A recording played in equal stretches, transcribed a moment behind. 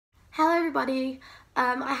Hello everybody,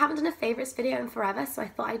 I haven't done a favourites video in forever, so I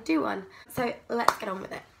thought I'd do one. So let's get on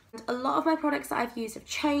with it. A lot of my products that I've used have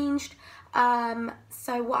changed,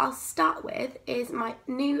 so what I'll start with is my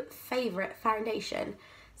new favourite foundation.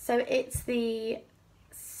 So it's the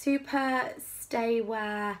Super Stay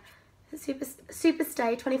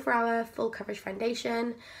 24-hour full coverage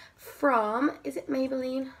foundation from, is it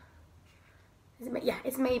Maybelline? Yeah,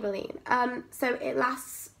 it's Maybelline. So it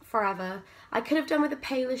lasts forever. I could have done with a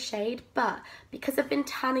paler shade, but because I've been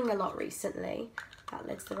tanning a lot recently, that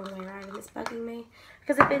lid's the wrong way around and it's bugging me.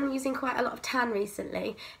 Because I've been using quite a lot of tan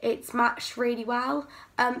recently, it's matched really well.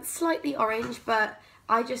 Slightly orange, but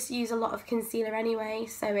I just use a lot of concealer anyway,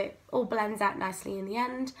 so it all blends out nicely in the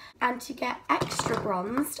end. And to get extra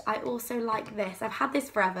bronzed, I also like this. I've had this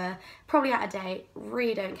forever, probably out of date,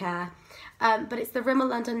 really don't care. But it's the Rimmel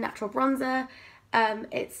London Natural Bronzer.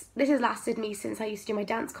 This has lasted me since I used to do my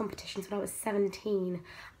dance competitions when I was 17.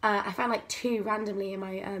 I found like 2 randomly in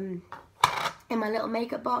my little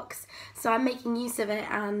makeup box, so I'm making use of it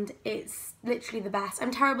and it's literally the best.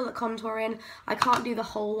 I'm terrible at contouring. I can't do the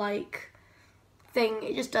whole like thing,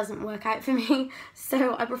 it just doesn't work out for me,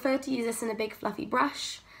 so I prefer to use this in a big fluffy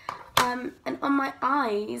brush. And on my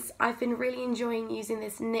eyes, I've been really enjoying using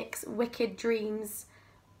this NYX Wicked Dreams,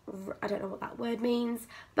 I don't know what that word means,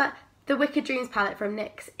 but the Wicked Dreams palette from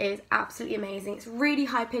NYX is absolutely amazing. It's really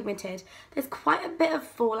high pigmented. There's quite a bit of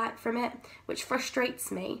fallout from it, which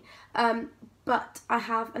frustrates me, but I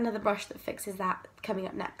have another brush that fixes that coming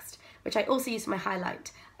up next, which I also use for my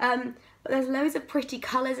highlight. But there's loads of pretty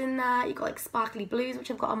colours in there. You've got like sparkly blues,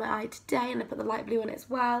 which I've got on my eye today, and I put the light blue on it as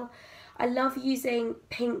well. I love using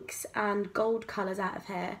pinks and gold colours out of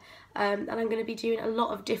here, and I'm going to be doing a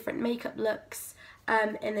lot of different makeup looks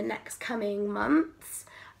in the next coming months.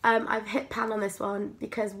 I've hit pan on this one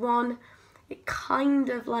because one, it kind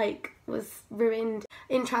of like was ruined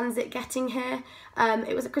in transit getting here.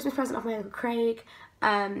 It was a Christmas present off my Uncle Craig,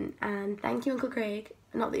 and thank you Uncle Craig,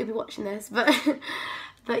 not that you'll be watching this, but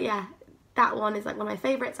but yeah, that one is like one of my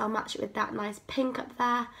favourites. I'll match it with that nice pink up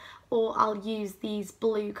there, or I'll use these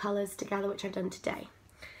blue colours together, which I've done today.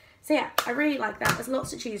 So yeah, I really like that. There's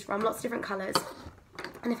lots to choose from, lots of different colours,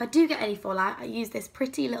 and if I do get any fallout, I use this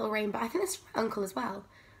pretty little rainbow. I think that's from my uncle as well.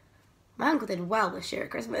 My uncle did well this year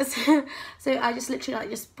at Christmas. So I just literally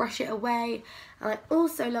like just brush it away. And I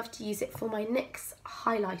also love to use it for my NYX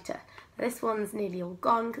highlighter. Now, this one's nearly all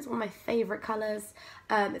gone because it's one of my favourite colours.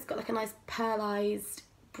 It's got like a nice pearlised,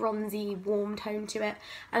 bronzy, warm tone to it.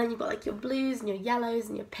 And then you've got like your blues and your yellows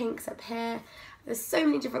and your pinks up here. There's so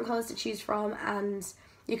many different colours to choose from, and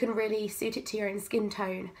you can really suit it to your own skin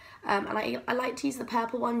tone. And I like to use the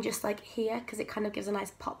purple one just like here because it kind of gives a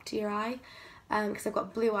nice pop to your eye. Because I've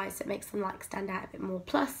got blue eyes, so it makes them like stand out a bit more.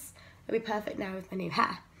 Plus, it'll be perfect now with my new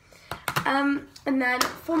hair. And then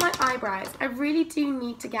for my eyebrows, I really do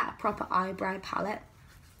need to get a proper eyebrow palette,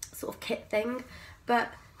 sort of kit thing.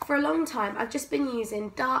 But for a long time, I've just been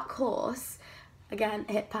using Dark Horse. Again,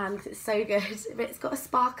 hit pan because it's so good. But it's got a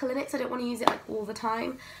sparkle in it, so I don't want to use it like all the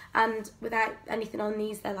time. And without anything on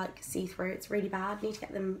these, they're like see-through. It's really bad. I need to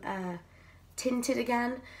get them tinted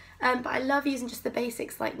again. But I love using just the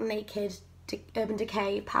basics like Naked Urban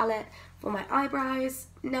Decay palette for my eyebrows.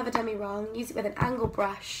 Never done me wrong. Use it with an angle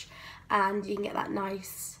brush and you can get that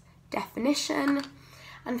nice definition.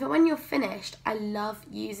 And for when you're finished, I love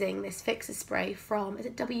using this fixer spray from, is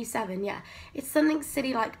it W7? Yeah, it's something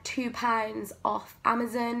silly like £2 off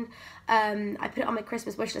Amazon. I put it on my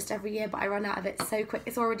Christmas wish list every year, but I run out of it so quick.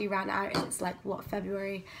 It's already ran out, and it's like, what,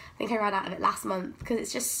 February? I think I ran out of it last month because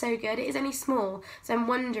it's just so good. It is only small, so I'm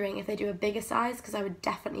wondering if they do a bigger size because I would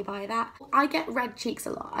definitely buy that. I get red cheeks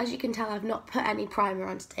a lot. As you can tell, I've not put any primer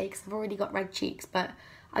on today because I've already got red cheeks, but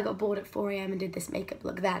I got bored at 4 AM and did this makeup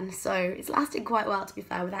look then, so it's lasted quite well, to be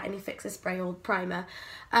fair, without any fixer spray or primer.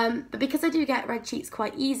 But because I do get red cheeks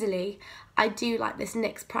quite easily, I do like this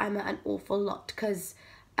NYX primer an awful lot because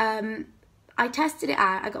I tested it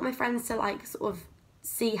out. I got my friends to like sort of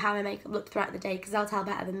see how my makeup looked throughout the day because they'll tell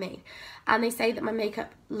better than me, and they say that my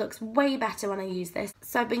makeup looks way better when I use this.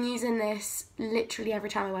 So I've been using this literally every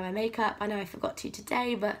time I wear my makeup. I know I forgot to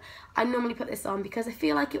today, but I normally put this on because I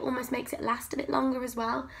feel like it almost makes it last a bit longer as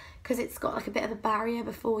well, because it's got like a bit of a barrier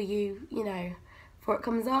before before it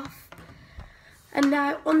comes off. And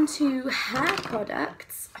now onto hair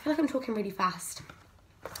products. I feel like I'm talking really fast.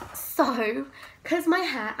 So, because my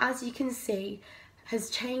hair, as you can see, has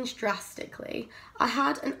changed drastically. I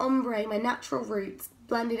had an ombre, my natural roots,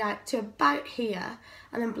 blended out to about here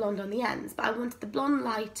and then blonde on the ends, but I wanted the blonde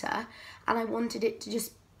lighter and I wanted it to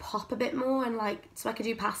just pop a bit more, and like, so I could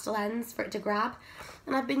do pastel ends for it to grab.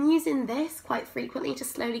 And I've been using this quite frequently to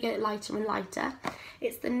slowly get it lighter and lighter.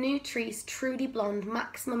 It's the Nutrice Truly Blonde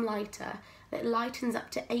Maximum Lighter. It lightens up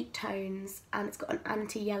to 8 tones, and it's got an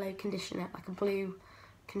anti-yellow conditioner, like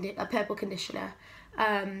a purple conditioner.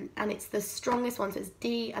 And it's the strongest one, so it's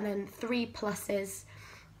D and then 3 pluses,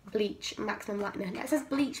 bleach, maximum lightener. Now it says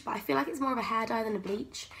bleach, but I feel like it's more of a hair dye than a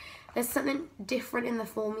bleach. There's something different in the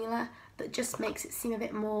formula that just makes it seem a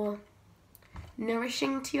bit more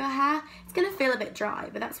nourishing to your hair. It's going to feel a bit dry,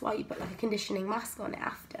 but that's why you put like a conditioning mask on it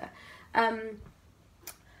after.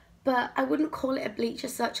 But I wouldn't call it a bleach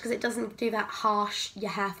as such, because it doesn't do that harsh,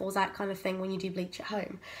 your hair falls out kind of thing when you do bleach at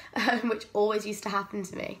home, which always used to happen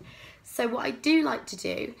to me. So what I do like to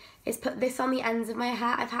do is put this on the ends of my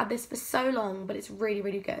hair. I've had this for so long, but it's really,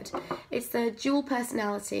 really good. It's the Dual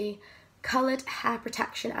Personality Coloured Hair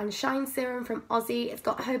Protection and Shine Serum from Aussie. It's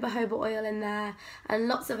got jojoba oil in there and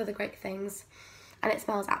lots of other great things. And it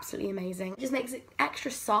smells absolutely amazing. It just makes it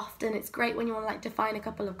extra soft, and it's great when you want to like define a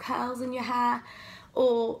couple of curls in your hair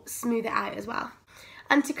or smooth it out as well.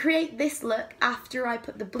 And to create this look after I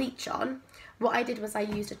put the bleach on, what I did was I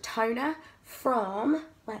used a toner from,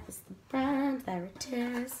 where is the brand? There it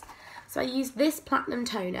is. So I used this platinum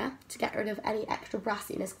toner to get rid of any extra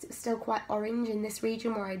brassiness, because it was still quite orange in this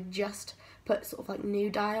region where I just put sort of like new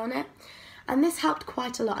dye on it. And this helped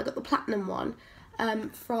quite a lot. I got the platinum one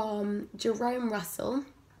from Jerome Russell,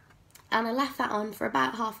 and I left that on for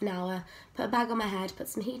about half an hour, put a bag on my head, put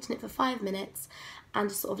some heat in it for 5 minutes, and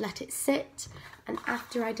just sort of let it sit. And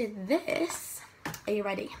after I did this, are you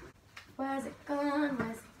ready? Where's it gone?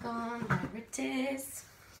 Where's it gone? There it is.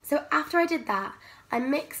 So after I did that, I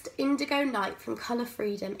mixed Indigo Night from Colour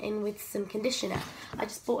Freedom in with some conditioner. I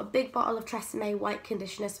just bought a big bottle of Tresemme white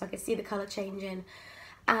conditioner so I could see the colour changing.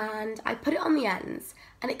 And I put it on the ends,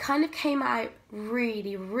 and it kind of came out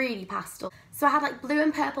really, really pastel. So I had like blue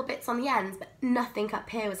and purple bits on the ends, but nothing up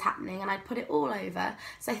here was happening, and I put it all over.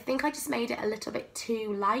 So I think I just made it a little bit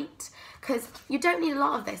too light, because you don't need a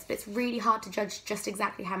lot of this, but it's really hard to judge just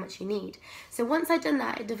exactly how much you need. So once I'd done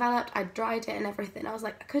that, it developed, I dried it and everything. I was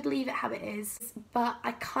like, I could leave it how it is, but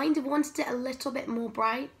I kind of wanted it a little bit more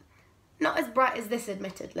bright. Not as bright as this,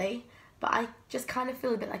 admittedly, but I just kind of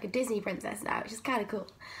feel a bit like a Disney princess now, which is kind of cool.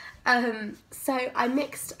 So I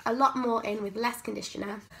mixed a lot more in with less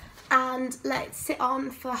conditioner and let it sit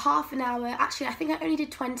on for half an hour. Actually, I think I only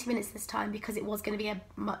did 20 minutes this time because it was going to be a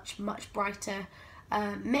much, much brighter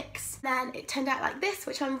mix. Then it turned out like this,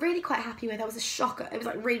 which I'm really quite happy with. I was a shock. It was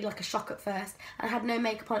like really like a shock at first. And I had no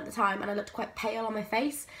makeup on at the time, and I looked quite pale on my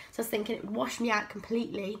face. So I was thinking it would wash me out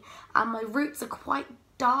completely. And my roots are quite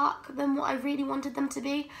dark than what I really wanted them to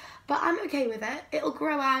be, but I'm okay with it. It'll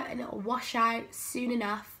grow out and it'll wash out soon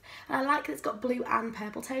enough, and I like that it's got blue and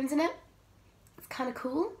purple tones in it. It's kind of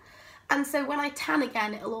cool. And so when I tan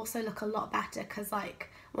again, it'll also look a lot better, because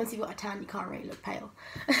like once you've got a tan, you can't really look pale.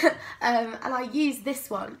 And I use this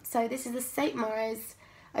one. So this is the St. Moriz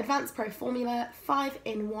Advanced Pro Formula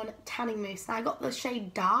 5-in-1 Tanning Mousse. Now I got the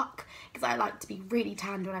shade dark because I like to be really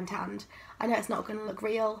tanned when I'm tanned. I know it's not going to look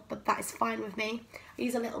real, but that is fine with me. I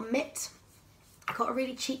use a little mitt. I got a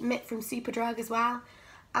really cheap mitt from Superdrug as well,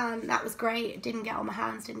 and that was great. It didn't get on my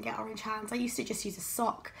hands, didn't get orange hands. I used to just use a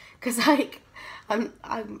sock because like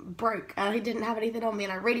I'm broke and I didn't have anything on me,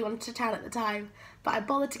 and I really wanted to tan at the time, but I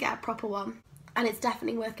bothered to get a proper one. And it's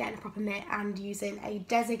definitely worth getting a proper mitt and using a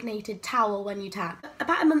designated towel when you tan.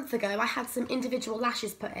 About a month ago, I had some individual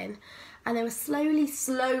lashes put in, and they were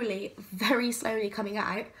slowly, very slowly coming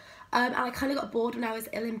out. And I kind of got bored when I was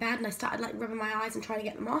ill in bed, and I started like rubbing my eyes and trying to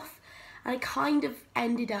get them off. And I kind of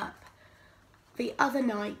ended up the other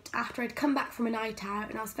night, after I'd come back from a night out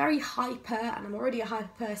and I was very hyper, and I'm already a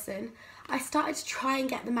hyper person, I started to try and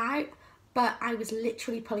get them out, but I was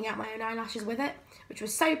literally pulling out my own eyelashes with it, which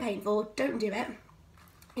was so painful. Don't do it.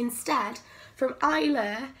 Instead, from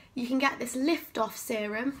Eyelure, you can get this lift-off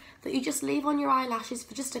serum that you just leave on your eyelashes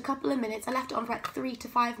for just a couple of minutes. I left it on for like 3 to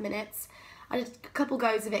 5 minutes. I did a couple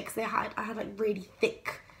goes of it because I had like really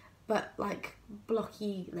thick but like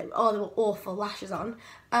blocky, like, oh, they were awful lashes on.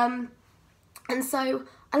 And so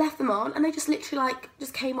I left them on, and they just literally like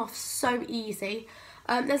just came off so easy.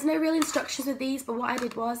 There's no real instructions with these, but what I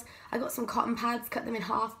did was I got some cotton pads, cut them in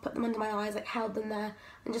half, put them under my eyes, like held them there,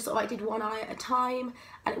 and just sort of like did one eye at a time,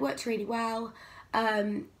 and it worked really well.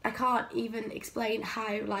 I can't even explain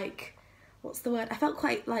how, like, what's the word? I felt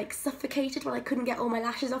quite like suffocated when I couldn't get all my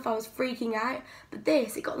lashes off. I was freaking out, but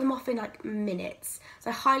this, it got them off in like minutes. So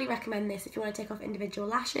I highly recommend this if you want to take off individual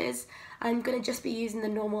lashes. I'm going to just be using the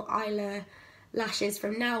normal Eyelure lashes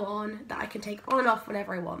from now on that I can take on and off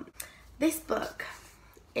whenever I want. This book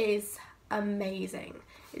is amazing.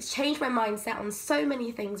 It's changed my mindset on so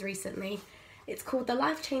many things recently. It's called The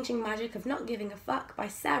Life-Changing Magic of Not Giving a Fuck by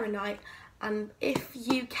Sarah Knight. And if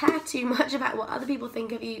you care too much about what other people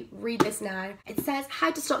think of you, read this now. It says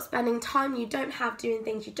how to stop spending time you don't have doing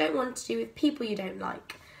things you don't want to do with people you don't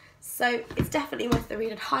like. So it's definitely worth the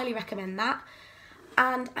read. I'd highly recommend that.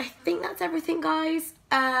 And I think that's everything, guys.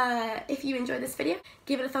 If you enjoyed this video,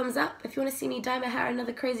 give it a thumbs up. If you want to see me dye my hair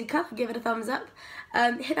another crazy colour, give it a thumbs up.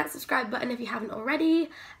 Hit that subscribe button if you haven't already.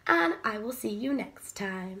 And I will see you next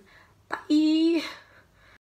time. Bye.